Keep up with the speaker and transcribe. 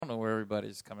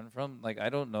everybody's coming from. Like, I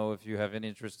don't know if you have any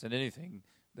interest in anything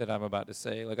that I'm about to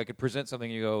say. Like, I could present something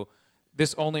and you go,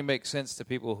 this only makes sense to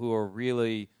people who are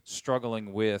really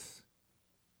struggling with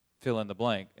fill in the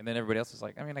blank. And then everybody else is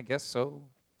like, I mean, I guess so,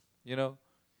 you know?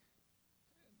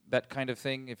 That kind of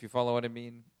thing, if you follow what I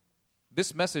mean.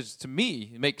 This message, to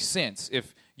me, makes sense.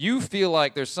 If you feel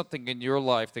like there's something in your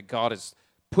life that God has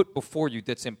put before you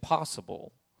that's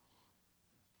impossible,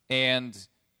 and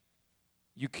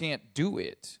you can't do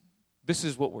it, this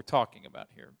is what we're talking about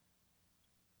here.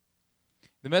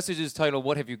 The message is titled,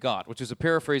 What Have You Got?, which is a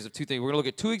paraphrase of two things. We're going to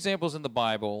look at two examples in the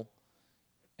Bible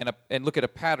and look at a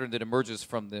pattern that emerges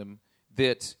from them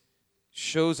that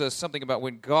shows us something about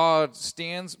when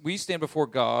we stand before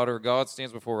God, or God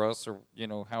stands before us, or,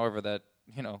 however that,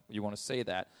 you want to say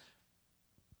that.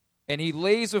 And he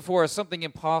lays before us something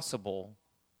impossible.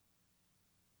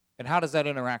 And how does that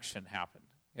interaction happen?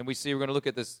 And we're going to look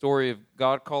at the story of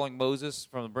God calling Moses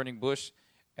from the burning bush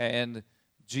and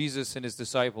Jesus and his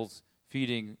disciples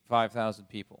feeding 5,000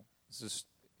 people. This is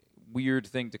a weird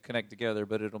thing to connect together,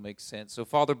 but it'll make sense. So,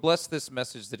 Father, bless this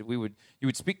message that you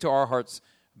would speak to our hearts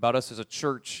about us as a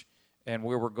church and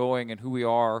where we're going and who we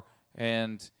are,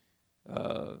 and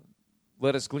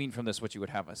let us glean from this what you would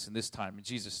have us in this time. In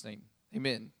Jesus' name,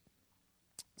 amen.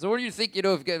 So what do you think,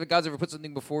 if God's ever put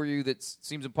something before you that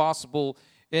seems impossible?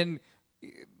 And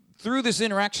through this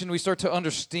interaction, we start to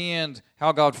understand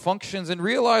how God functions and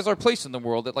realize our place in the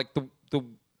world, that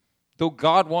though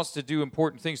God wants to do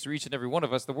important things through each and every one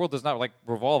of us, the world does not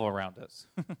revolve around us,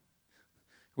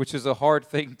 which is a hard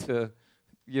thing to,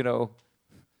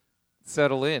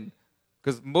 settle in.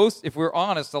 Because if we're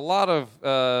honest, a lot of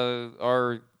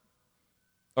our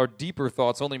deeper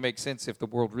thoughts only make sense if the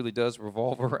world really does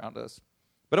revolve around us.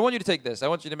 But I want you to take this. I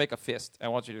want you to make a fist. I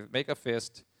want you to make a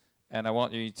fist, and I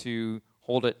want you to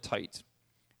hold it tight.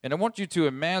 And I want you to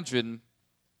imagine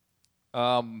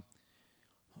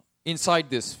inside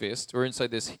this fist, or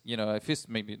inside this, a fist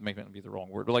may not be the wrong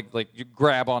word, but like you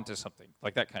grab onto something,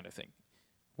 like that kind of thing.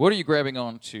 What are you grabbing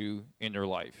onto in your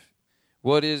life?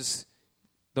 What is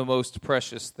the most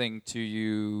precious thing to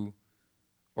you?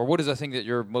 Or what is the thing that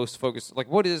you're most focused,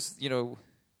 what is,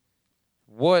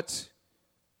 what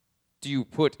do you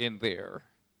put in there?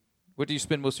 What do you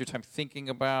spend most of your time thinking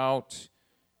about?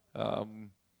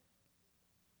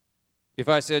 If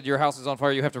I said your house is on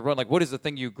fire, you have to run, what is the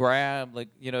thing you grab?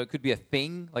 It could be a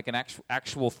thing, an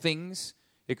actual things.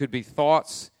 It could be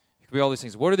thoughts. It could be all these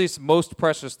things. What are these most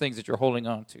precious things that you're holding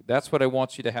on to? That's what I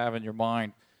want you to have in your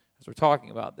mind as we're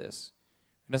talking about this.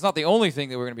 And it's not the only thing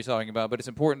that we're going to be talking about, but it's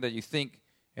important that you think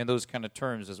in those kind of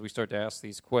terms as we start to ask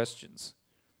these questions.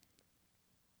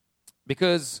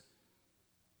 Because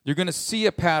you're going to see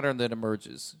a pattern that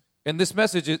emerges. And this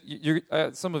message,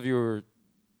 some of you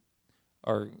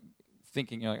are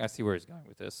thinking, I see where he's going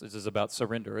with this. This is about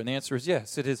surrender. And the answer is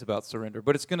yes, it is about surrender.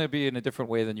 But it's going to be in a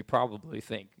different way than you probably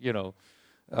think.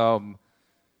 The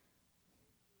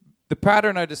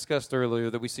pattern I discussed earlier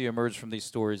that we see emerge from these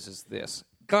stories is this.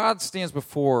 God stands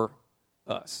before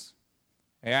us.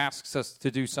 He asks us to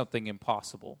do something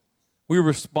impossible. We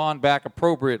respond back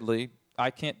appropriately.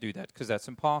 I can't do that because that's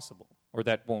impossible, or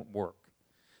that won't work.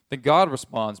 Then God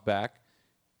responds back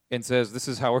and says, this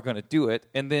is how we're going to do it.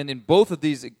 And then in both of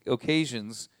these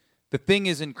occasions, the thing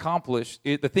is accomplished,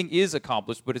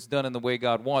 but it's done in the way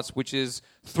God wants, which is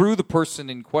through the person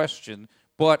in question,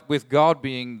 but with God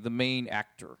being the main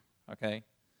actor, okay?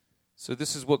 So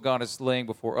this is what God is laying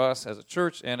before us as a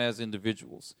church and as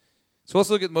individuals. So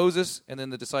let's look at Moses and then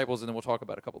the disciples, and then we'll talk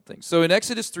about a couple things. So in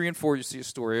Exodus 3 and 4, you see a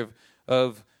story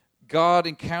of God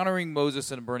encountering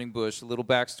Moses in a burning bush. A little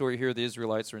backstory here, the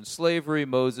Israelites are in slavery.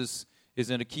 Moses is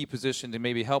in a key position to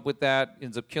maybe help with that,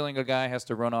 ends up killing a guy, has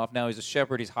to run off. Now he's a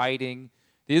shepherd, he's hiding.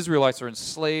 The Israelites are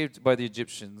enslaved by the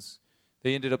Egyptians.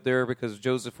 They ended up there because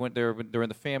Joseph went there during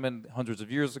the famine hundreds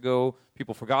of years ago.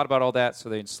 People forgot about all that, so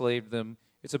they enslaved them.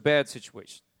 It's a bad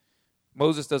situation.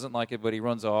 Moses doesn't like it, but he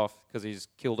runs off because he's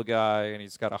killed a guy and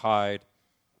he's got to hide.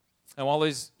 And while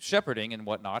he's shepherding and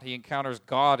whatnot, he encounters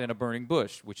God in a burning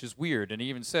bush, which is weird. And he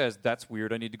even says, that's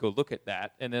weird, I need to go look at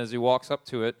that. And as he walks up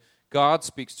to it, God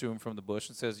speaks to him from the bush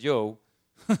and says, yo,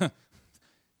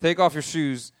 take off your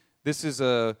shoes. This is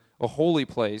a holy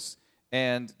place,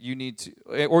 and you need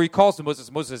to, or he calls to Moses.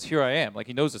 Moses says, here I am.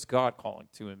 He knows it's God calling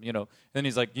to him, And then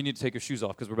he's like, you need to take your shoes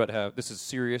off because we're about to have, this is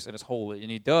serious and it's holy. And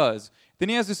he does. Then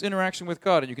he has this interaction with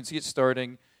God, and you can see it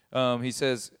starting. He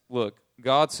says, look,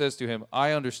 God says to him,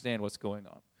 I understand what's going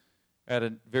on at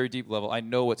a very deep level. I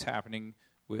know what's happening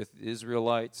with the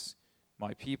Israelites,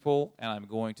 my people, and I'm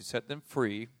going to set them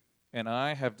free. And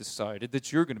I have decided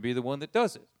that you're going to be the one that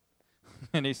does it.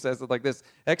 And he says it like this,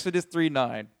 Exodus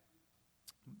 3:9.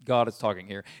 God is talking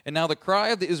here. And now the cry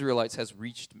of the Israelites has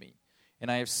reached me,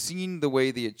 and I have seen the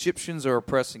way the Egyptians are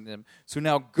oppressing them. So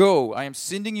now go, I am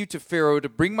sending you to Pharaoh to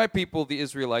bring my people, the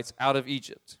Israelites, out of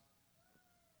Egypt.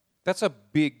 That's a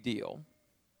big deal,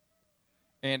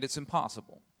 and it's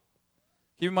impossible.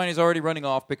 Keep in mind, he's already running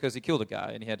off because he killed a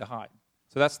guy, and he had to hide.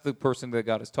 So that's the person that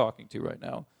God is talking to right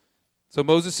now. So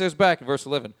Moses says back in verse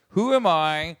 11, who am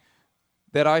I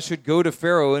that I should go to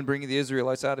Pharaoh and bring the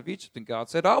Israelites out of Egypt? And God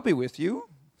said, I'll be with you.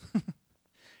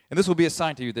 And this will be a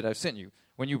sign to you that I've sent you.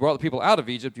 When you brought the people out of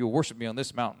Egypt, you will worship me on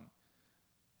this mountain.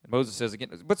 And Moses says again,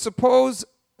 but suppose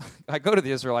I go to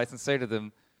the Israelites and say to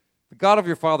them, the God of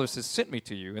your fathers has sent me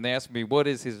to you. And they ask me, what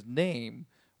is his name?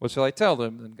 What shall I tell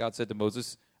them? And God said to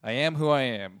Moses, I am who I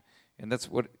am. And that's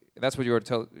what you are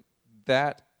to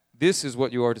tell. This is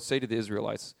what you are to say to the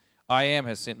Israelites. I am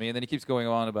has sent me. And then he keeps going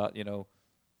on about,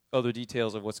 other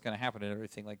details of what's going to happen and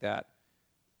everything like that.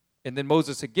 And then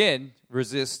Moses again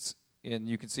resists. And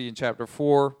you can see in chapter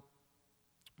 4,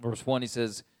 verse 1, he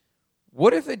says,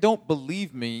 what if they don't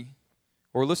believe me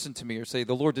or listen to me or say,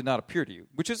 the Lord did not appear to you?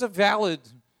 Which is a valid,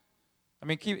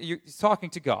 he's talking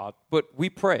to God, but we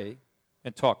pray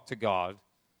and talk to God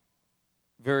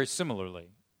very similarly,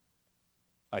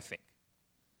 I think.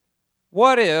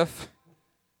 What if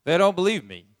they don't believe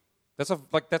me?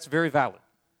 That's very valid,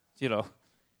 And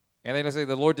they say,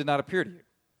 the Lord did not appear to you.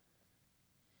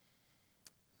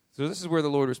 So this is where the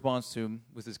Lord responds to him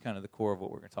with this kind of the core of what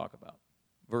we're going to talk about.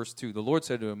 Verse 2, the Lord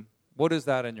said to him, what is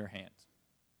that in your hand?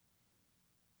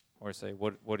 Or say,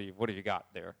 what have you got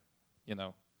there? And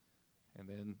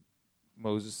then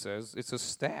Moses says, it's a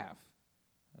staff.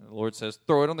 And the Lord says,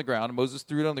 throw it on the ground. And Moses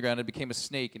threw it on the ground and it became a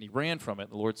snake, and he ran from it.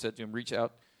 And the Lord said to him, reach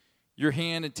out your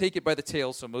hand and take it by the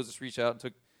tail. So Moses reached out and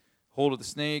took hold of the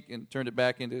snake and turned it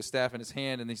back into a staff in his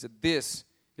hand. And he said, this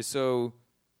is so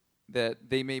that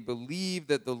they may believe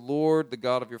that the Lord, the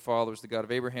God of your fathers, the God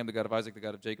of Abraham, the God of Isaac, the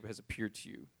God of Jacob, has appeared to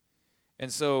you. And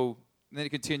then he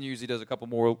continues. He does a couple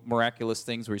more miraculous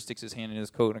things where he sticks his hand in his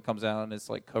coat and it comes out and it's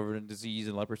like covered in disease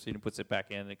and leprosy, and puts it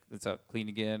back in and it's out clean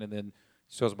again. And then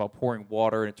he shows about pouring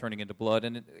water and it turning into blood.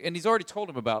 And he's already told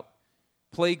him about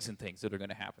plagues and things that are going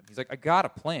to happen. He's like, I got a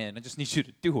plan. I just need you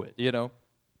to do it,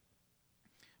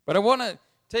 But I want to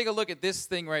take a look at this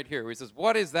thing right here where he says,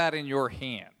 what is that in your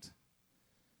hand?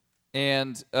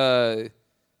 And we'll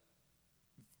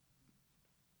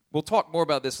talk more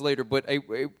about this later, but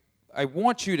I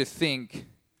want you to think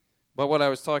about what I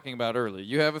was talking about earlier.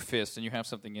 You have a fist and you have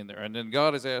something in there, and then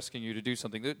God is asking you to do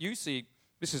something that you see,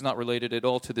 this is not related at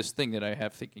all to this thing that I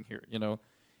have thinking here,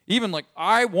 Even like,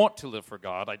 I want to live for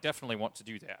God. I definitely want to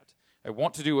do that. I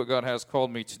want to do what God has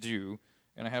called me to do,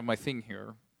 and I have my thing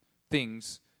here,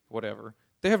 things, whatever.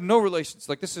 They have no relations.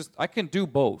 Like, I can do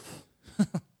both.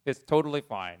 It's totally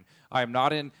fine.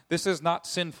 This is not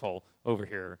sinful over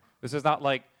here. This is not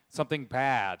like something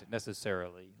bad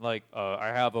necessarily. Like, I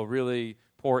have a really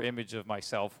poor image of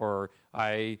myself, or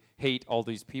I hate all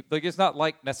these people. Like, it's not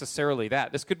like necessarily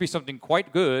that. This could be something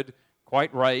quite good,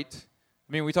 quite right.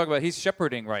 We talk about he's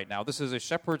shepherding right now. This is a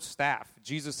shepherd's staff.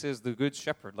 Jesus is the good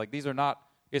shepherd. Like,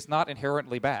 it's not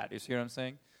inherently bad. You see what I'm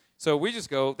saying? So we just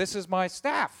go, this is my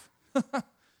staff.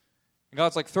 And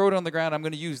God's like, throw it on the ground. I'm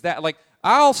going to use that.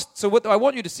 So what I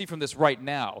want you to see from this right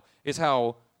now is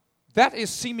how that is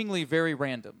seemingly very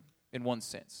random in one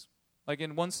sense. Like,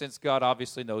 in one sense, God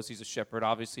obviously knows he's a shepherd,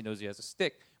 obviously knows he has a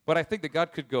stick. But I think that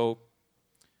God could go,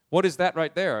 what is that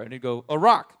right there? And he'd go, a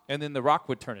rock. And then the rock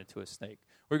would turn into a snake.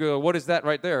 Or he'd go, what is that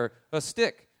right there? A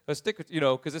stick. A stick,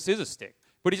 because this is a stick.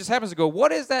 But he just happens to go,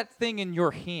 what is that thing in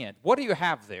your hand? What do you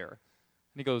have there?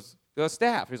 And he goes, a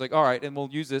staff. He's like, all right, and we'll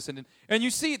use this. And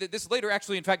you see that this later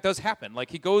actually, in fact, does happen.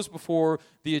 Like, he goes before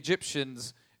the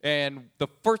Egyptians, and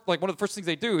one of the first things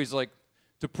they do is like,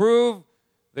 to prove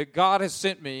that God has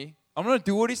sent me, I'm going to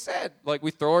do what he said. Like, we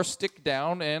throw our stick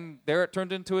down, and there it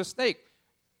turned into a snake.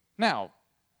 Now,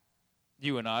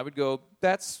 you and I would go,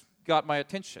 that's got my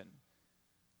attention.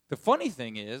 The funny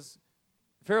thing is,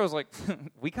 Pharaoh's like,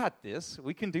 we got this.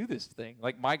 We can do this thing.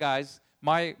 Like,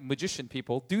 my magician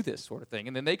people do this sort of thing.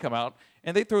 And then they come out,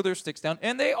 and they throw their sticks down,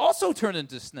 and they also turn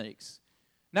into snakes.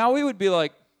 Now, we would be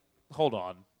like, hold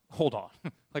on.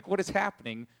 Like, what is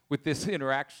happening with this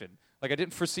interaction? Like, I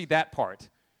didn't foresee that part.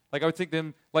 Like, I would think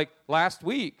last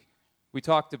week, we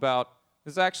talked about,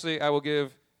 this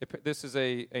is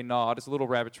a nod. It's a little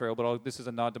rabbit trail, but this is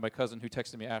a nod to my cousin who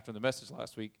texted me after the message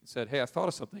last week and said, hey, I thought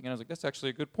of something. And I was like, that's actually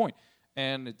a good point.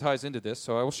 And it ties into this,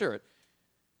 so I will share it.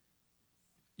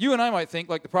 You and I might think,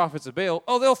 like the prophets of Baal,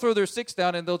 they'll throw their sticks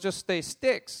down and they'll just stay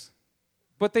sticks.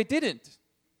 But they didn't.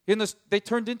 They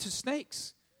turned into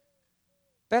snakes.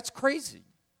 That's crazy.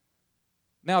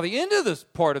 Now, the end of this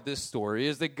part of this story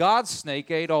is that God's snake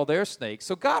ate all their snakes.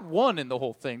 So God won in the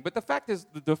whole thing. But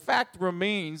the fact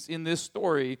remains in this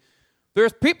story,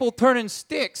 there's people turning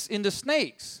sticks into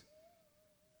snakes.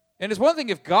 And it's one thing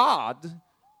if God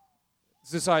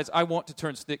decides, I want to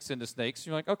turn sticks into snakes.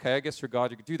 You're like, okay, I guess you're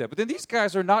God, you can do that. But then these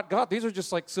guys are not God. These are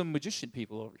just like some magician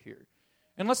people over here.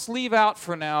 And let's leave out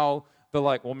for now the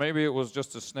like, well, maybe it was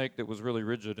just a snake that was really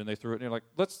rigid and they threw it. And you're like,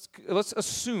 let's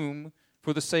assume,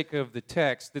 for the sake of the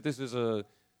text, that this is a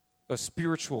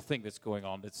spiritual thing that's going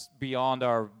on that's beyond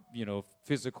our,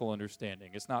 physical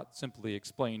understanding. It's not simply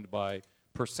explained by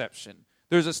perception.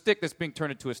 There's a stick that's being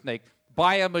turned into a snake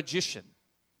by a magician.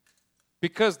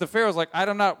 Because the Pharaoh's like,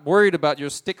 I'm not worried about your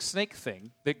stick snake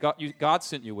thing that God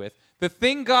sent you with. The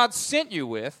thing God sent you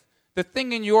with, the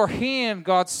thing in your hand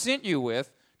God sent you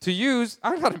with to use,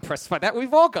 I'm not impressed by that.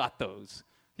 We've all got those,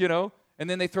 And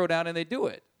then they throw down and they do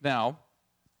it. Now,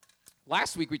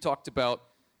 last week we talked about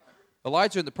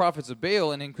Elijah and the prophets of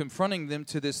Baal and in confronting them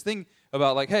to this thing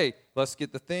about like, hey, let's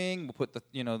get the thing. We'll put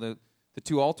the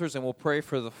two altars and we'll pray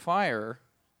for the fire.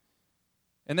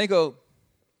 And they go,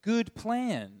 good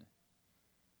plan.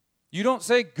 You don't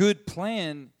say good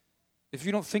plan if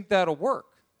you don't think that'll work.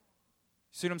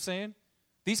 See what I'm saying?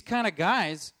 These kind of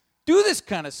guys do this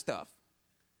kind of stuff.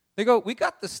 They go, we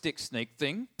got the stick snake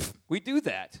thing. We do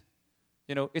that.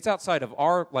 It's outside of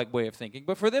our way of thinking.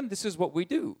 But for them, this is what we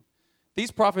do.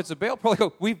 These prophets of Baal probably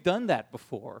go, we've done that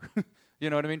before. You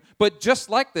know what I mean? But just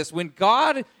like this, when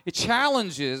God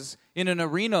challenges in an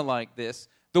arena like this,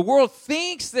 the world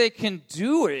thinks they can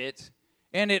do it,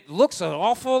 and it looks an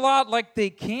awful lot like they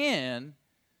can,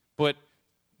 but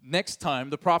next time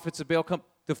the prophets of Baal come,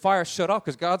 the fire shut off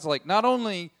because God's like, not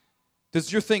only does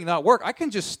your thing not work, I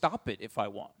can just stop it if I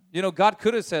want. God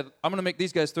could have said, I'm going to make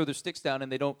these guys throw their sticks down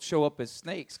and they don't show up as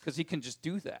snakes because he can just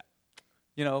do that.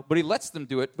 But he lets them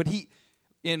do it. But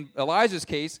in Elijah's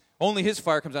case, only his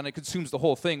fire comes down and it consumes the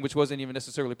whole thing, which wasn't even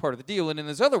necessarily part of the deal. And in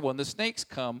this other one, the snakes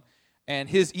come and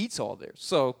his eats all theirs.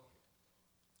 So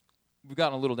we've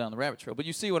gotten a little down the rabbit trail. But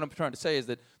you see what I'm trying to say is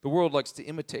that the world likes to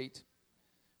imitate.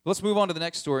 Let's move on to the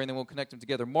next story, and then we'll connect them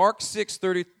together. Mark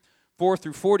 6:34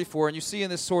 through 44, and you see in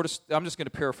this sort of, I'm just going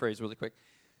to paraphrase really quick.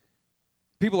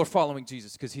 People are following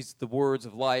Jesus because he's the words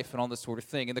of life and all this sort of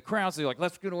thing. And the crowds, they're like,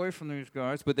 let's get away from these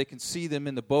guys. But they can see them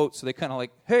in the boat, so they kind of like,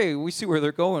 hey, we see where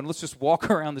they're going. Let's just walk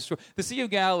around the shore. The Sea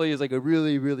of Galilee is like a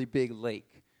really, really big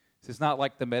lake. So it's not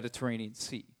like the Mediterranean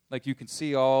Sea. Like you can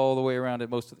see all the way around it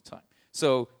most of the time.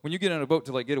 So when you get on a boat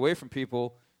to get away from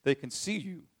people, they can see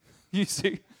you. You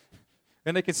see?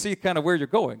 And they can see kind of where you're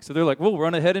going. So they're like, we'll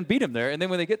run ahead and beat them there. And then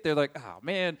when they get there, like, oh,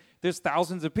 man, there's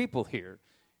thousands of people here.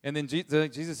 And then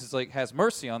Jesus is has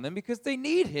mercy on them because they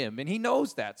need him, and he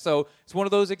knows that. So it's one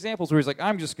of those examples where he's like,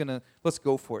 I'm just going to, let's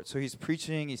go for it. So he's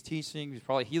preaching, he's teaching, he's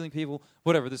probably healing people,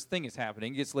 whatever, this thing is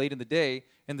happening. It gets late in the day,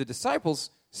 and the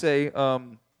disciples say,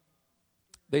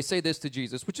 they say this to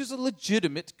Jesus, which is a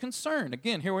legitimate concern.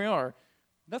 Again, here we are.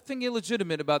 Nothing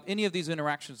illegitimate about any of these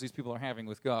interactions these people are having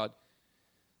with God.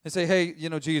 They say, hey,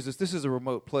 Jesus, this is a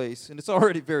remote place, and it's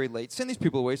already very late. Send these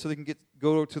people away so they can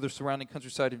go to their surrounding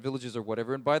countryside and villages or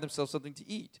whatever and buy themselves something to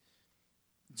eat.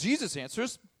 Jesus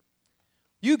answers,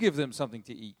 you give them something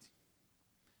to eat.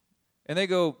 And they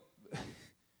go,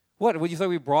 what, you thought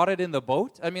we brought it in the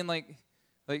boat? I mean, like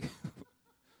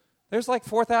there's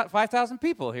 5,000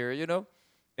 people here,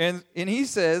 And he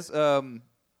says, well,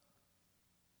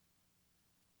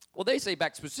 they say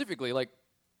back specifically,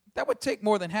 that would take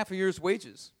more than half a year's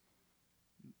wages.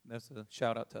 That's a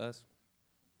shout out to us.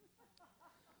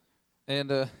 And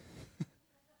that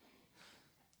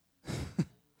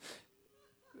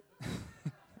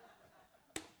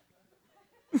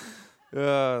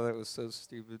was so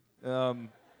stupid. And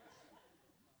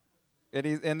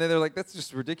then they're like, that's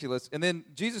just ridiculous. And then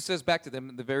Jesus says back to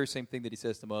them the very same thing that he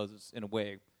says to Moses in a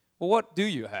way. Well, what do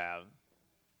you have?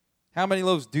 How many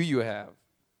loaves do you have?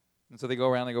 And so they go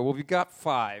around and they go, well, we've got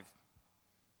 5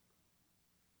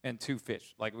 and 2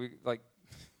 fish. So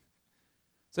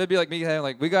it'd be like me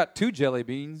having we got 2 jelly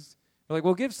beans. They're like,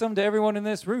 well, give some to everyone in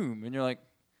this room. And you're like,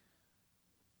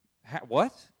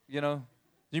 what? You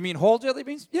mean whole jelly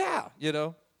beans? Yeah,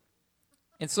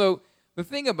 And so the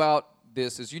thing about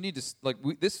this is you need to,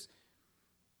 this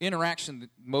interaction that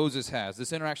Moses has,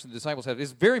 this interaction the disciples have,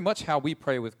 is very much how we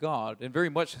pray with God and very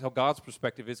much how God's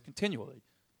perspective is continually.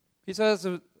 He says,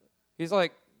 he's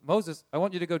like, Moses, I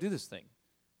want you to go do this thing.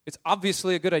 It's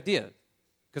obviously a good idea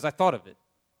because I thought of it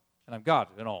and I'm God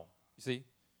and all. You see?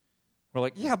 We're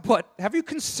like, yeah, but have you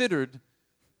considered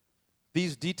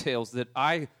these details that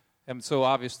I am so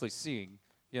obviously seeing,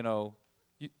 you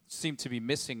seem to be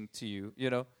missing to you,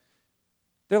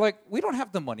 They're like, we don't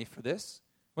have the money for this.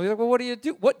 Well, you're like, well, what do you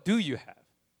do? What do you have?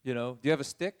 Do you have a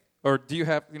stick? Or do you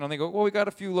have, they go, well, we got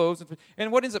a few loaves.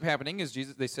 And what ends up happening is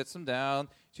they sit them down,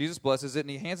 Jesus blesses it, and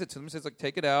he hands it to them and says, like,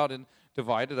 take it out and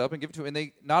divide it up and give it to them.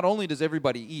 And not only does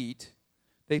everybody eat,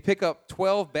 they pick up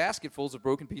 12 basketfuls of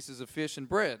broken pieces of fish and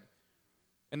bread.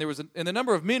 And the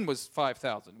number of men was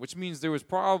 5,000, which means there was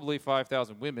probably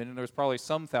 5,000 women, and there was probably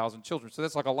some thousand children. So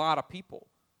that's like a lot of people.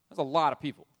 That's a lot of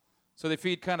people. So they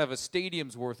feed kind of a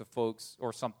stadium's worth of folks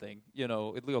or something,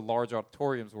 at least a large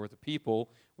auditorium's worth of people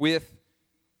with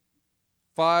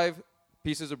 5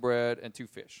 pieces of bread and 2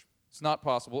 fish. It's not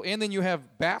possible. And then you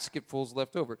have basketfuls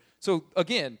left over. So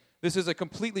again, this is a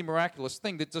completely miraculous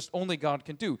thing that just only God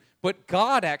can do. But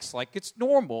God acts like it's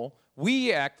normal.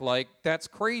 We act like that's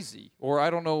crazy. Or I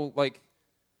don't know,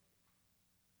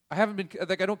 I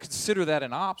don't consider that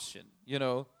an option, I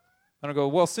don't go,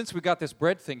 well, since we got this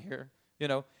bread thing here,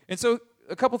 And so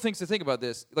a couple things to think about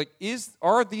this.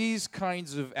 Are these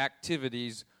kinds of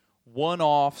activities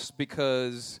one-offs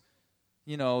because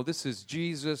this is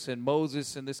Jesus and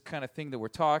Moses and this kind of thing that we're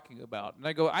talking about? And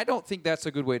I go, I don't think that's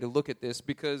a good way to look at this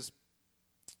because,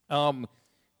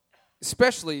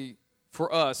 especially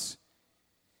for us,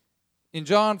 in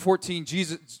John 14,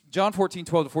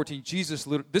 12-14, Jesus,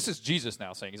 this is Jesus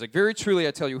now saying, he's like, very truly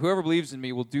I tell you, whoever believes in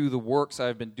me will do the works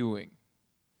I've been doing.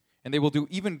 And they will do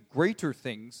even greater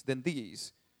things than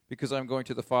these because I'm going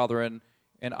to the Father, and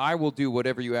I will do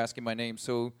whatever you ask in my name,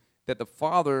 so that the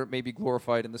Father may be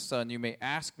glorified in the Son. You may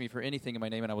ask me for anything in my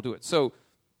name, and I will do it. So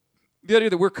the idea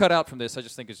that we're cut out from this, I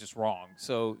just think is just wrong.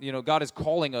 So, God is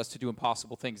calling us to do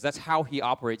impossible things. That's how he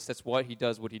operates. That's why he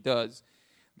does what he does.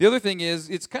 The other thing is,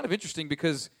 it's kind of interesting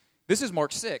because this is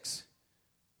Mark 6.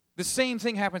 The same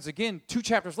thing happens again 2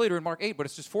 chapters later in Mark 8, but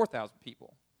it's just 4,000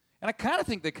 people. And I kind of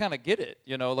think they kind of get it.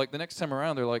 Like the next time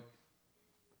around, they're like,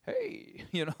 hey,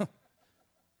 you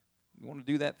want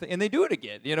to do that thing? And they do it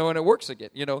again, and it works again,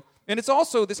 And it's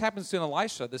also, this happens to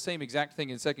Elisha, the same exact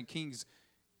thing in 2 Kings.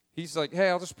 He's like, hey,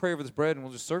 I'll just pray over this bread and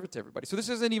we'll just serve it to everybody. So this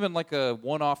isn't even like a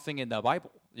one-off thing in the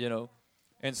Bible,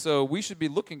 And so we should be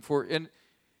looking for, and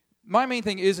my main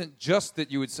thing isn't just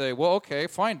that you would say, well, okay,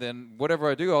 fine then,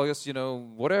 whatever I do, I'll just,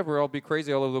 whatever, I'll be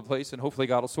crazy all over the place and hopefully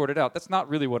God will sort it out. That's not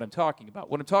really what I'm talking about.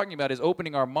 What I'm talking about is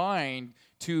opening our mind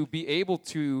to be able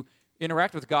to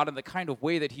interact with God in the kind of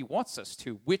way that he wants us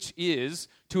to, which is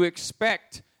to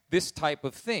expect this type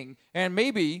of thing and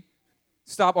maybe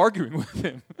stop arguing with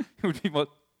him. It would be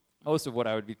most of what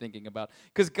I would be thinking about.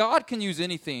 Because God can use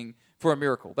anything for a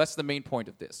miracle. That's the main point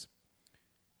of this.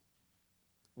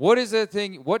 What is that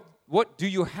thing? What do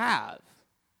you have?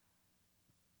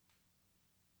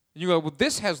 And you go, well,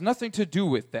 this has nothing to do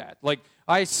with that. Like,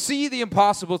 I see the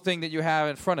impossible thing that you have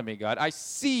in front of me, God. I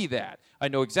see that. I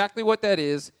know exactly what that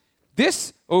is.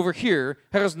 This over here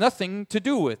has nothing to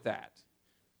do with that.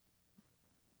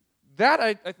 That,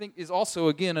 I think, is also,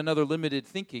 again, another limited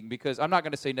thinking, because I'm not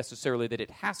going to say necessarily that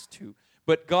it has to,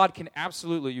 but God can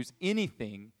absolutely use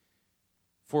anything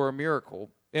for a miracle.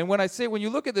 And when you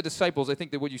look at the disciples, I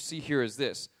think that what you see here is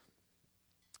this.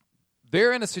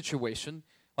 They're in a situation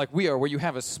like we are, where you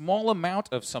have a small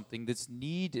amount of something that's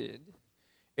needed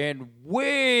and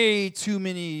way too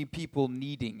many people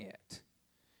needing it.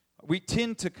 We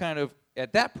tend to kind of,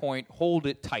 at that point, hold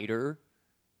it tighter,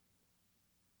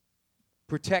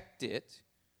 protect it.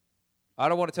 I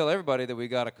don't want to tell everybody that we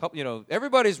got a couple,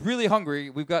 everybody's really hungry.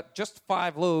 We've got just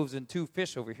 5 loaves and 2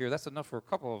 fish over here. That's enough for a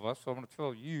couple of us, so I'm going to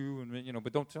tell you, and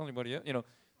but don't tell anybody else.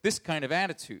 This kind of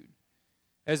attitude.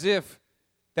 As if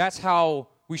that's how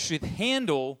we should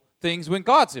handle things when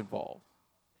God's involved.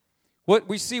 What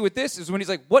we see with this is when he's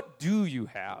like, what do you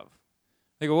have?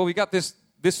 They go, well, we got this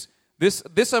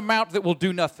amount that will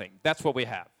do nothing. That's what we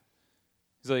have.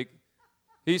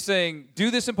 He's saying, do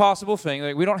this impossible thing.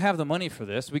 Like, we don't have the money for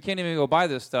this. We can't even go buy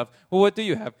this stuff. Well, what do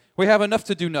you have? We have enough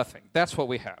to do nothing. That's what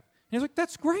we have. And he's like,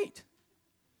 that's great.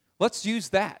 Let's use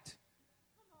that.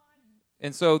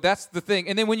 And so that's the thing.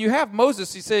 And then when you have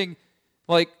Moses, he's saying,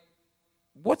 like,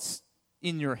 what's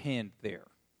in your hand there?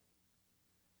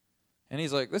 And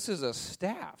he's like, this is a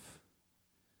staff.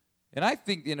 And I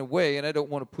think in a way, and I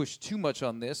don't want to push too much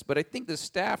on this, but I think the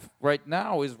staff right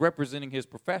now is representing his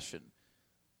profession.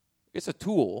 It's a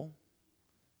tool.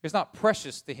 It's not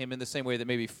precious to him in the same way that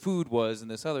maybe food was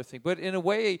and this other thing. But in a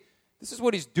way, this is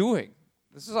what he's doing.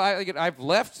 I've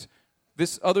left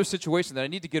this other situation that I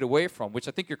need to get away from, which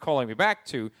I think you're calling me back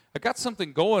to. I got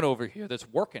something going over here that's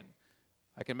working.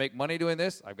 I can make money doing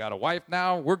this. I've got a wife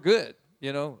now. We're good.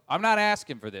 I'm not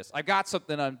asking for this. I got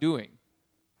something I'm doing.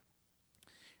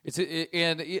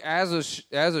 And as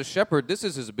a shepherd, this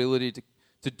is his ability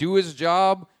to do his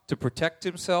job, to protect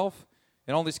himself,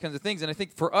 and all these kinds of things. And I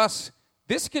think for us,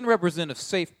 this can represent a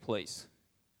safe place.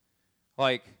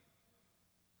 Like,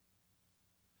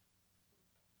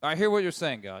 I hear what you're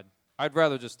saying, God. I'd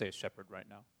rather just stay a shepherd right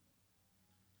now.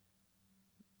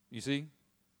 You see?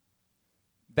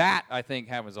 That, I think,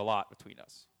 happens a lot between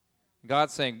us.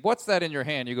 God's saying, what's that in your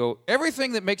hand? You go,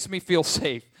 everything that makes me feel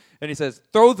safe. And he says,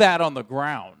 throw that on the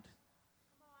ground.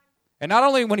 And not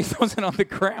only when he throws it on the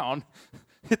ground,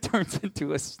 it turns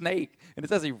into a snake. And it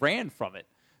says he ran from it.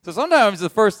 So sometimes the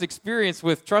first experience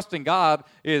with trusting God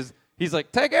is, he's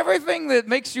like, take everything that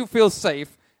makes you feel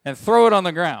safe and throw it on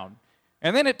the ground.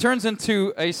 And then it turns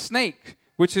into a snake,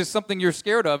 which is something you're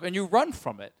scared of, and you run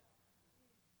from it.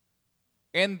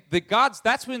 And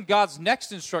that's when God's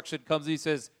next instruction comes. He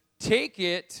says, take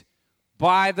it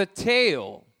by the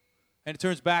tail. And it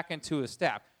turns back into a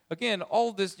staff. Again, all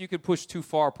of this you could push too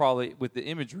far probably with the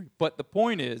imagery. But the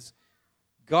point is,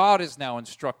 God is now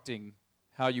instructing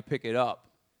how you pick it up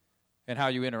and how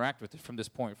you interact with it from this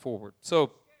point forward.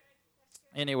 So,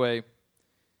 anyway,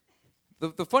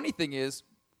 the funny thing is,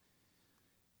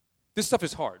 this stuff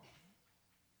is hard.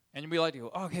 And you'll be like,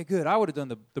 oh, okay, good, I would have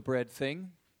done the bread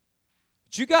thing.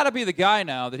 But you got to be the guy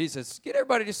now that he says, get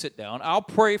everybody to sit down. I'll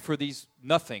pray for these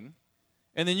nothing.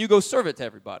 And then you go serve it to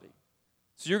everybody.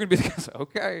 So you're going to be the guy,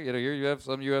 okay, here you have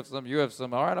some, you have some, you have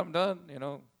some. All right, I'm done,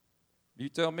 You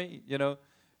tell me,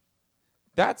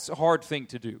 That's a hard thing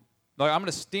to do. Like, I'm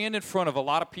going to stand in front of a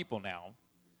lot of people now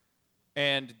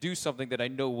and do something that I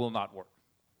know will not work.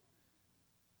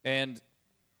 And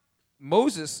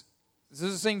Moses, this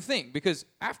is the same thing, because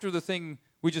after the thing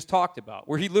we just talked about,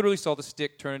 where he literally saw the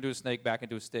stick turn into a snake, back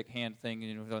into a stick, hand thing,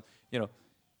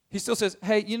 he still says,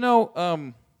 hey,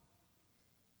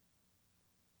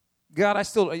 God,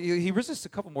 he resists a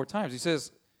couple more times. He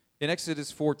says in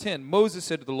Exodus 4:10, Moses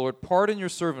said to the Lord, pardon your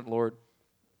servant, Lord.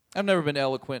 I've never been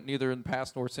eloquent, neither in the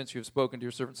past nor since you have spoken to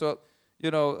your servant. So,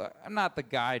 I'm not the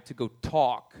guy to go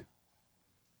talk,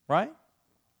 right?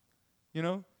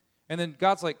 And then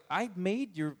God's like, I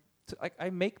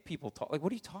make people talk. Like,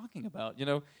 what are you talking about,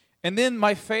 And then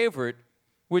my favorite,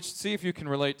 which, see if you can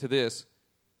relate to this,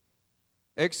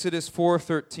 Exodus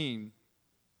 4:13,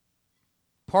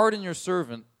 pardon your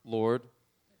servant, Lord,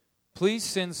 please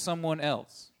send someone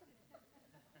else.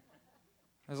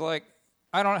 I was like,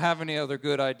 I don't have any other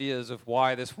good ideas of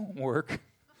why this won't work.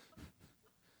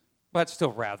 But I'd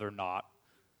still rather not.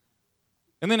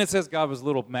 And then it says God was a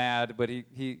little mad, but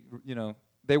he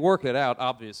they work it out,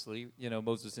 obviously.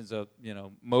 Moses ends up,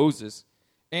 Moses.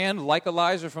 And like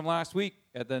Elijah from last week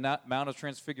at the Mount of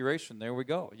Transfiguration, there we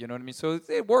go. You know what I mean? So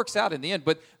it works out in the end.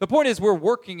 But the point is, we're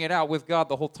working it out with God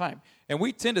the whole time. And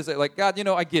we tend to say, like, God,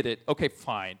 I get it. Okay,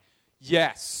 fine.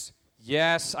 Yes,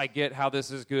 I get how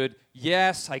this is good.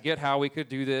 Yes, I get how we could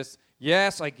do this.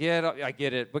 Yes, I get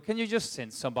it. But can you just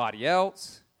send somebody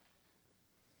else?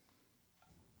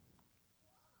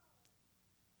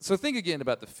 So think again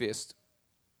about the fist.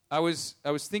 I was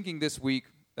thinking this week,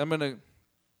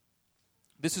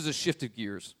 this is a shift of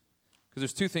gears, because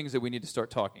there's two things that we need to start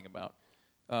talking about.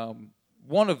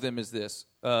 One of them is this,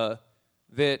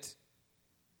 that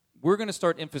we're going to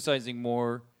start emphasizing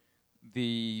more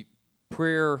the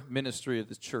prayer ministry of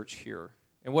the church here.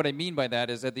 And what I mean by that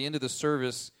is at the end of the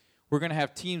service, we're going to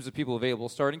have teams of people available.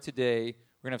 Starting today,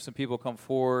 we're going to have some people come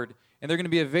forward, and they're going to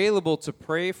be available to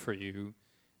pray for you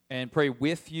and pray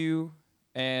with you.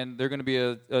 And they're going to be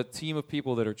a team of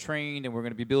people that are trained, and we're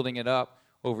going to be building it up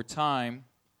over time.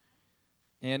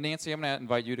 And Nancy, I'm going to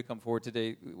invite you to come forward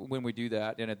today when we do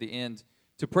that, and at the end,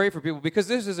 to pray for people, because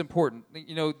this is important.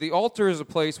 The altar is a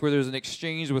place where there's an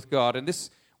exchange with God, and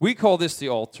we call this the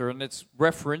altar, and it's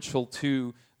referential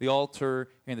to the altar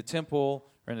in the temple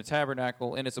or in the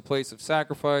tabernacle, and it's a place of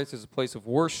sacrifice, it's a place of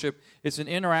worship. It's an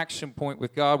interaction point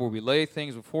with God where we lay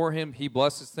things before Him, He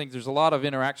blesses things. There's a lot of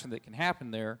interaction that can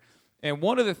happen there. And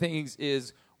one of the things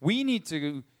is we need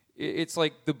to, it's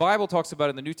like the Bible talks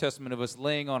about in the New Testament of us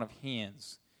laying on of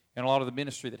hands and a lot of the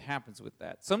ministry that happens with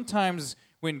that. Sometimes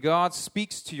when God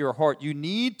speaks to your heart, you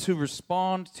need to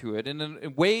respond to it. And a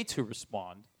way to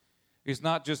respond is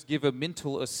not just give a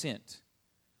mental assent.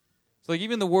 So like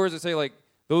even the words that say like,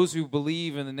 those who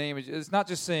believe in the name, it's not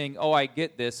just saying, oh, I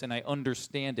get this and I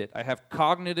understand it. I have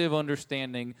cognitive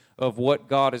understanding of what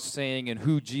God is saying and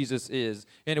who Jesus is,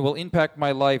 and it will impact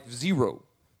my life zero.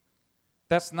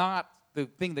 That's not the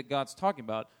thing that God's talking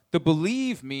about. The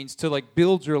believe means to like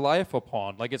build your life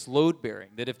upon, like it's load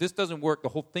bearing, that if this doesn't work, the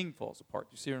whole thing falls apart.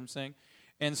 You see what I'm saying?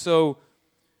 And so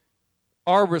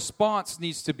our response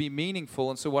needs to be meaningful.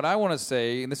 And so what I want to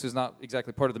say, and this is not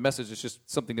exactly part of the message, it's just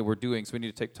something that we're doing, so we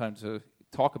need to take time to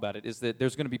talk about it, is that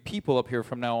there's going to be people up here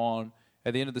from now on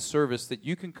at the end of the service that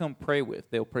you can come pray with.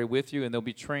 They'll pray with you, and they'll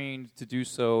be trained to do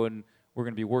so, and we're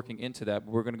going to be working into that,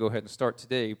 but we're going to go ahead and start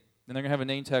today. And they're going to have a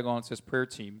name tag on that says prayer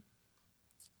team.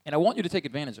 And I want you to take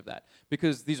advantage of that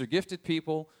because these are gifted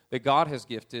people that God has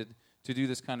gifted to do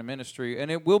this kind of ministry, and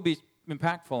it will be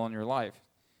impactful on your life.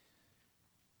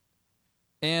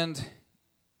 And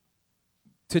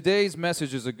today's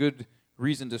message is a good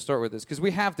reason to start with this because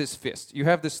we have this fist. You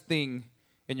have this thing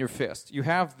in your fist. You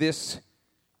have this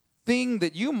thing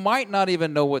that you might not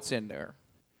even know what's in there.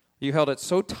 You held it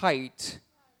so tight,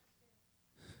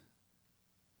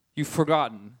 you've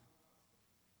forgotten.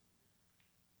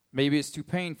 Maybe it's too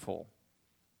painful.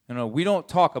 We don't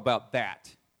talk about that.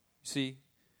 You see?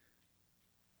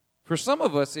 For some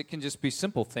of us, it can just be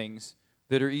simple things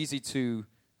that are easy to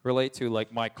relate to,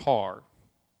 like my car.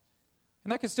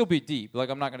 And that can still be deep. Like,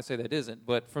 I'm not going to say that isn't.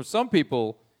 But for some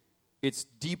people, it's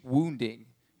deep wounding.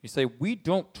 You say, we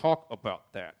don't talk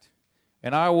about that.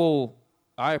 And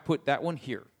I put that one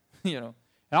here. And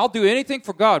I'll do anything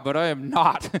for God, but I am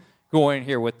not going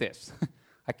here with this.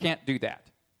 I can't do that.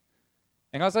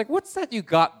 And I was like, what's that you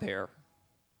got there?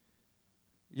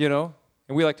 And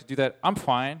we like to do that. I'm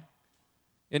fine.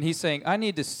 And he's saying, I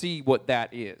need to see what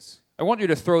that is. I want you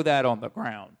to throw that on the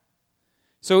ground.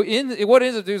 So what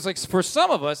ends up doing is, like, for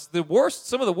some of us,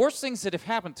 some of the worst things that have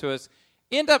happened to us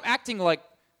end up acting like,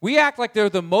 we act like they're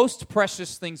the most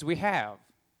precious things we have.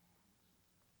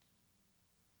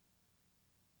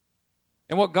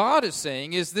 And what God is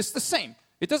saying is this the same.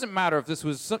 It doesn't matter if this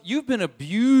was, you've been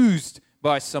abused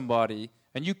by somebody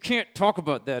and you can't talk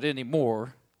about that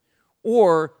anymore,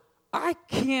 or I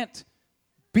can't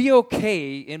be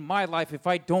okay in my life if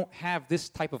I don't have this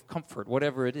type of comfort,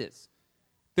 whatever it is.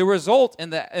 The result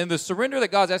and the surrender that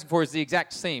God's asking for is the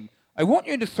exact same. I want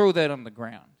you to throw that on the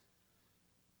ground.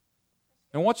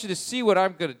 I want you to see what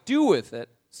I'm going to do with it.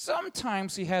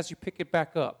 Sometimes he has you pick it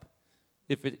back up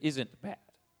if it isn't bad.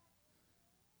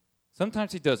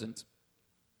 Sometimes he doesn't.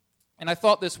 And I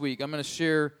thought this week I'm going to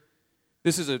share,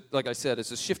 this is like I said,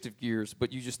 it's a shift of gears,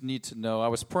 but you just need to know. I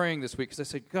was praying this week because I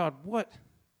said, God, what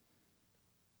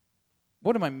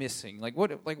am I missing?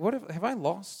 What have I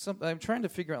lost something? I'm trying to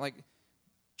figure out,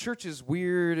 church is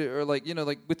weird, or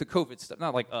with the COVID stuff,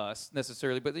 not like us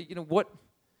necessarily, but what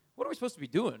are we supposed to be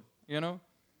doing?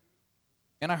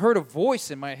 And I heard a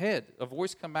voice in my head, a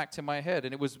voice come back to my head,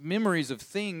 and it was memories of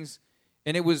things,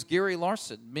 and it was Gary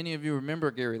Larson. Many of you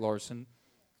remember Gary Larson,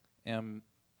 and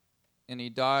he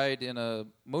died in a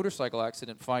motorcycle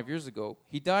accident 5 years ago.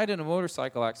 He died in a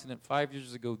motorcycle accident 5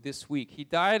 years ago this week. He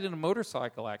died in a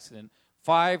motorcycle accident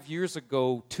 5 years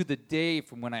ago to the day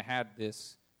from when I had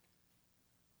this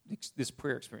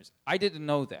prayer experience. I didn't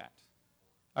know that.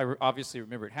 I obviously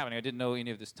remember it happening. I didn't know any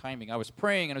of this timing. I was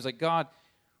praying, and I was like, God,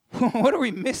 what are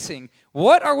we missing?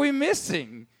 What are we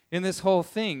missing in this whole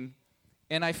thing?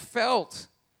 And I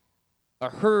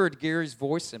heard Gary's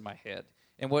voice in my head.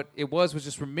 And what it was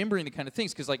just remembering the kind of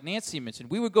things. Because like Nancy mentioned,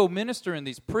 we would go minister in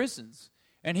these prisons,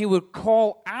 and he would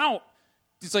call out.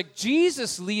 It's like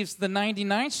Jesus leaves the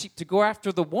 99 sheep to go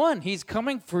after the one. He's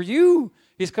coming for you.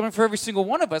 He's coming for every single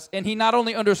one of us. And he not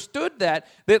only understood that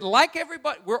like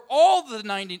everybody, we're all the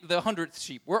 100th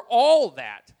sheep. We're all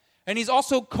that. And he's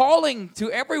also calling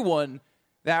to everyone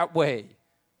that way.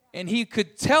 And he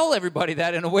could tell everybody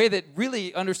that in a way that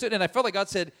really understood. And I felt like God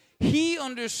said, he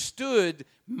understood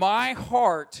my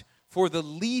heart for the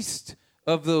least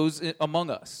of those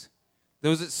among us.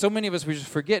 Those that so many of us we just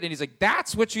forget. And he's like,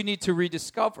 that's what you need to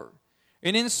rediscover.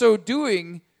 And in so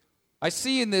doing, I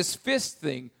see in this fist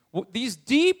thing, these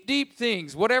deep, deep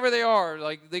things, whatever they are,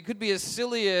 like they could be as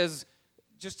silly as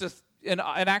just an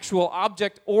actual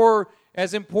object or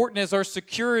as important as our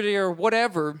security or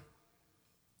whatever.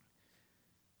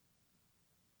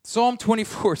 Psalm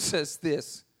 24 says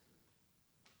this.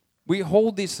 We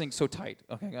hold these things so tight,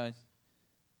 okay, guys?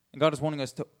 And God is wanting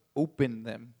us to open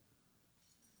them.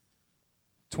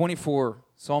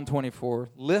 Psalm 24,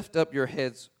 lift up your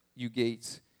heads, you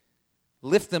gates.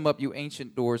 Lift them up, you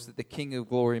ancient doors, that the King of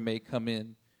glory may come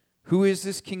in. Who is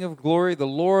this King of glory? The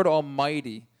Lord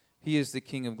Almighty. He is the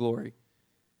King of glory.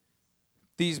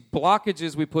 These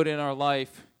blockages we put in our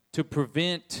life to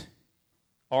prevent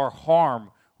our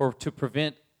harm or to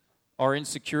prevent our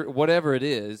insecurity, whatever it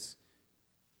is,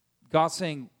 God's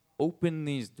saying, open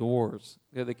these doors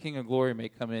that the King of glory may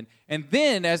come in. And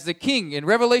then as the King, in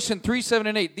Revelation 3, 7,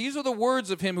 and 8, these are the words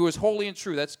of him who is holy and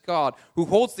true. That's God, who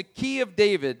holds the key of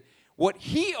David. What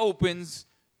he opens,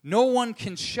 no one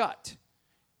can shut.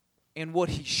 And what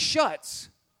he shuts,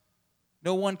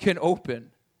 no one can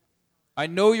open. I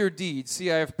know your deeds.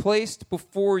 See, I have placed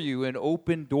before you an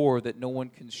open door that no one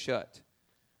can shut.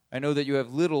 I know that you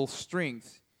have little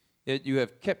strength, yet you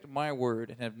have kept my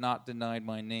word and have not denied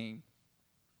my name.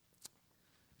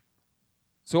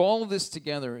 So all of this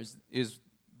together is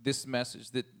this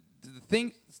message that the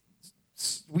thing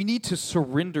we need to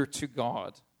surrender to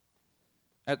God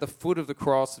at the foot of the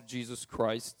cross of Jesus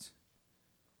Christ.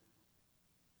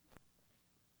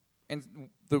 And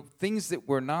the things that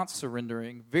we're not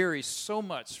surrendering vary so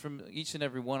much from each and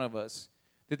every one of us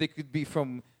that they could be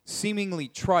from seemingly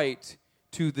trite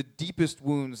to the deepest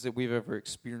wounds that we've ever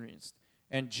experienced.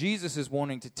 And Jesus is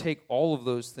wanting to take all of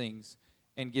those things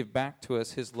and give back to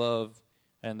us his love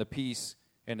and the peace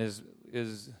and his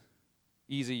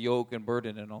easy yoke and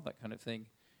burden and all that kind of thing.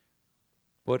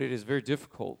 But it is very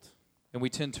difficult, and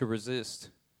we tend to resist.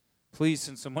 Please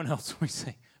send someone else, we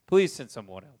say. Please send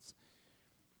someone else.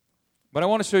 But I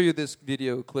want to show you this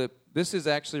video clip. This is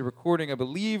actually a recording, I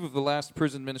believe, of the last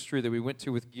prison ministry that we went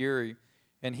to with Gary,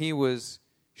 and he was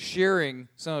sharing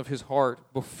some of his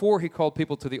heart before he called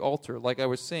people to the altar. Like I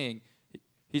was saying,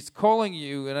 he's calling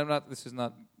you, and this is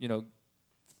not,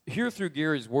 hear through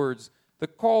Gary's words, the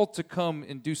call to come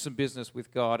and do some business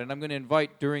with God. And I'm going to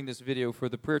invite during this video for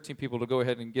the prayer team people to go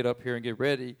ahead and get up here and get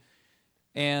ready.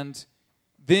 And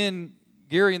then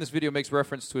Gary in this video makes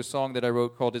reference to a song that I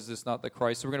wrote called Is This Not the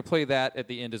Christ? So we're going to play that at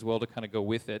the end as well to kind of go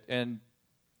with it. And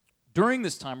during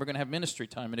this time, we're going to have ministry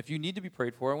time. And if you need to be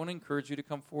prayed for, I want to encourage you to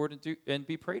come forward and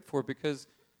be prayed for, because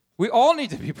we all need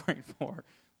to be prayed for.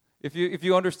 If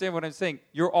you understand what I'm saying,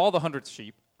 you're all the 100th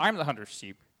sheep. I'm the 100th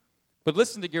sheep. But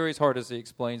listen to Gary's heart as he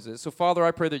explains this. So, Father,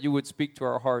 I pray that you would speak to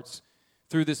our hearts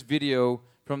through this video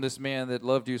from this man that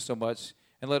loved you so much,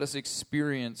 and let us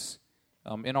experience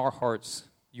in our hearts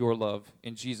your love.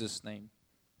 In Jesus' name,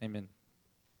 amen.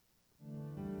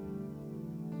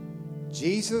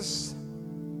 Jesus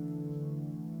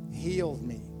healed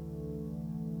me.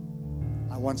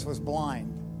 I once was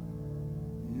blind.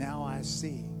 Now I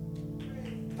see.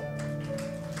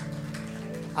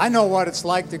 I know what it's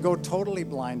like to go totally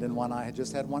blind in one eye. I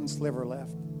just had one sliver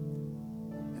left.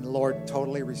 And the Lord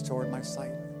totally restored my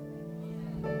sight.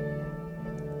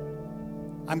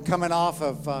 I'm coming off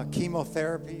of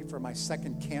chemotherapy for my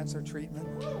second cancer treatment.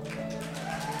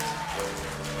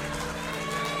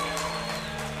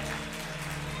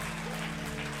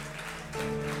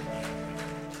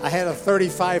 I had a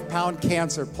 35-pound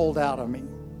cancer pulled out of me.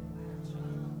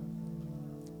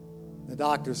 The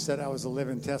doctor said I was a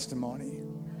living testimony.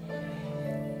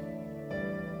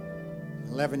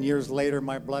 11 years later,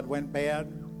 my blood went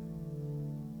bad.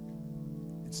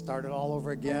 It started all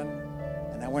over again.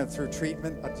 And I went through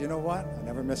treatment, but you know what? I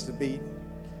never missed a beat.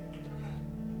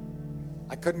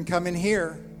 I couldn't come in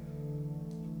here,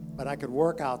 but I could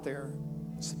work out there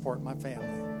and support my family.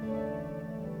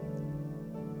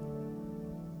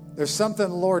 There's something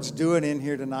the Lord's doing in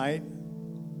here tonight,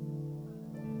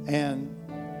 and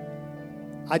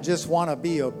I just want to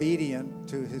be obedient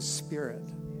to His Spirit.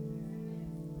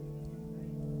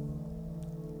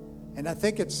 And I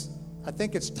think it's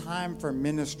time for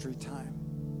ministry time.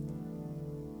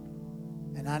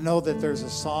 And I know that there's a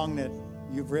song that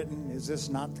you've written, Is This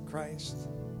Not the Christ?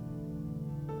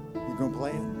 You going to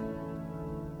play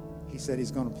it? He said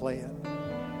he's going to play it.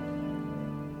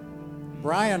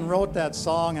 Brian wrote that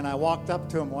song, and I walked up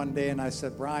to him one day and I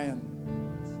said, Brian,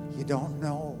 you don't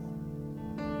know.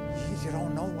 You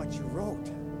don't know what you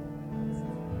wrote.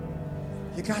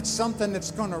 You got something that's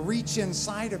going to reach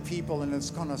inside of people, and it's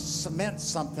going to cement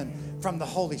something from the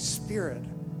Holy Spirit.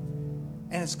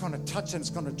 And it's going to touch and it's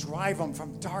going to drive them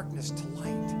from darkness to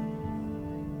light.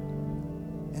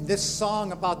 And this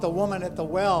song about the woman at the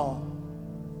well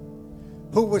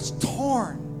who was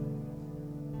torn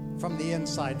from the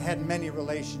inside, had many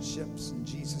relationships, and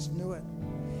Jesus knew it.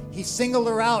 He singled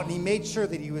her out, and he made sure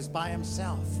that he was by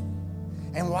himself.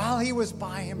 And while he was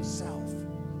by himself,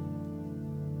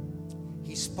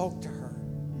 he spoke to her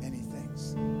many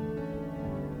things.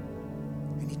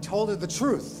 And he told her the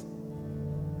truth.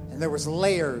 And there was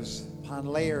layers upon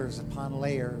layers upon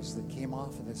layers that came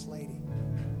off of this lady.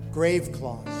 Grave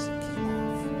cloths that came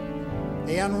off.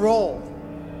 They unrolled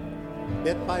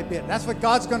bit by bit. That's what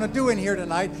God's going to do in here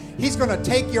tonight. He's going to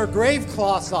take your grave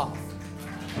cloths off.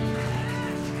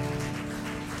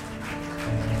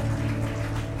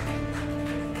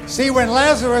 See, when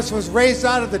Lazarus was raised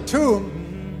out of the tomb,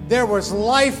 there was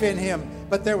life in him,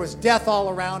 but there was death all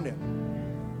around him.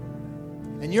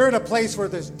 And you're in a place where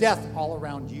there's death all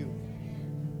around you.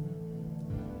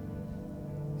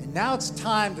 And now it's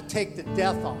time to take the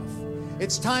death off.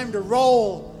 It's time to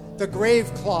roll the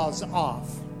grave cloths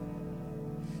off.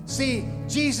 See,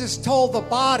 Jesus told the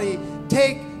body,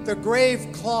 take the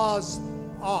grave cloths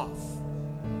off.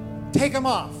 Take them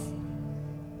off.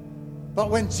 But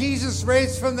when Jesus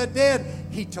raised from the dead,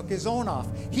 he took his own off.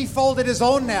 He folded his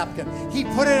own napkin. He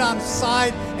put it on the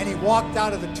side, and he walked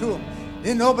out of the tomb.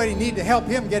 Then nobody need to help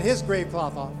him get his grave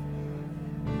cloth off.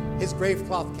 His grave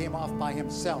cloth came off by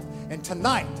himself. And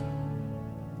tonight,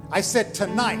 I said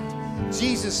tonight,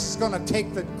 Jesus is going to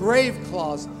take the grave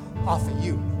cloths off of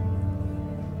you.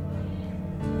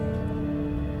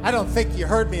 I don't think you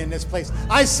heard me in this place.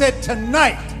 I said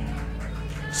tonight,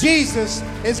 Jesus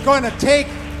is going to take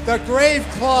the grave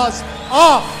cloths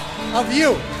off of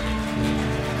you.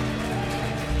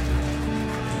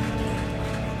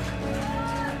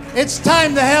 It's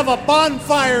time to have a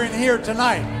bonfire in here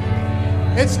tonight.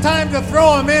 It's time to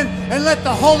throw them in and let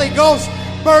the Holy Ghost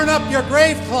burn up your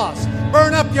grave cloths,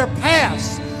 burn up your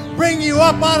past, bring you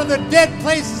up out of the dead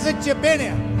places that you've been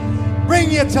in,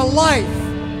 bring you to life.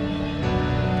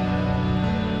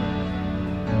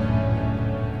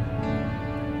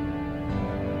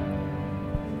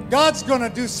 God's going to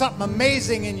do something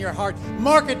amazing in your heart.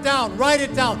 Mark it down, write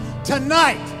it down.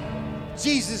 Tonight,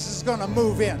 Jesus is going to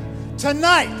move in.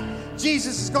 Tonight,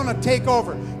 Jesus is going to take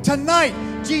over. Tonight,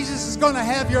 Jesus is going to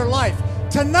have your life.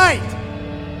 Tonight.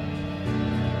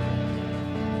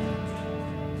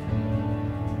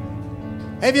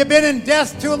 Have you been in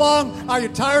death too long? Are you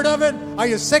tired of it? Are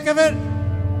you sick of it?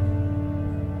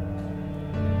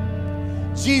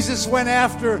 Jesus went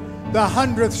after the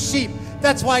 100th sheep.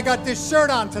 That's why I got this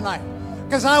shirt on tonight.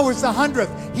 Because I was the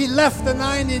 100th. He left the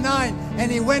 99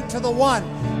 and he went to the one.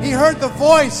 He heard the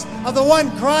voice of the one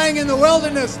crying in the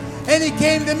wilderness, and he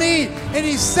came to me and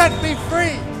he set me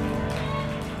free.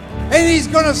 And he's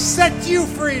going to set you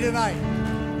free tonight.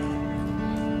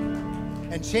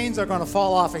 And chains are going to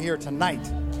fall off of here tonight.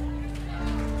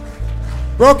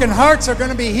 Broken hearts are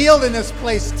going to be healed in this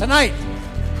place tonight.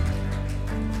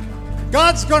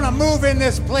 God's going to move in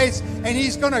this place, and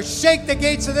he's going to shake the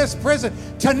gates of this prison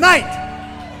tonight.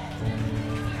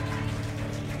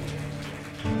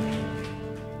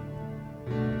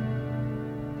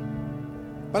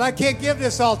 But I can't give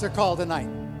this altar call tonight.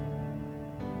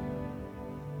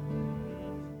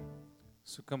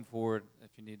 So come forward if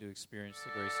you need to experience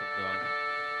the grace of God.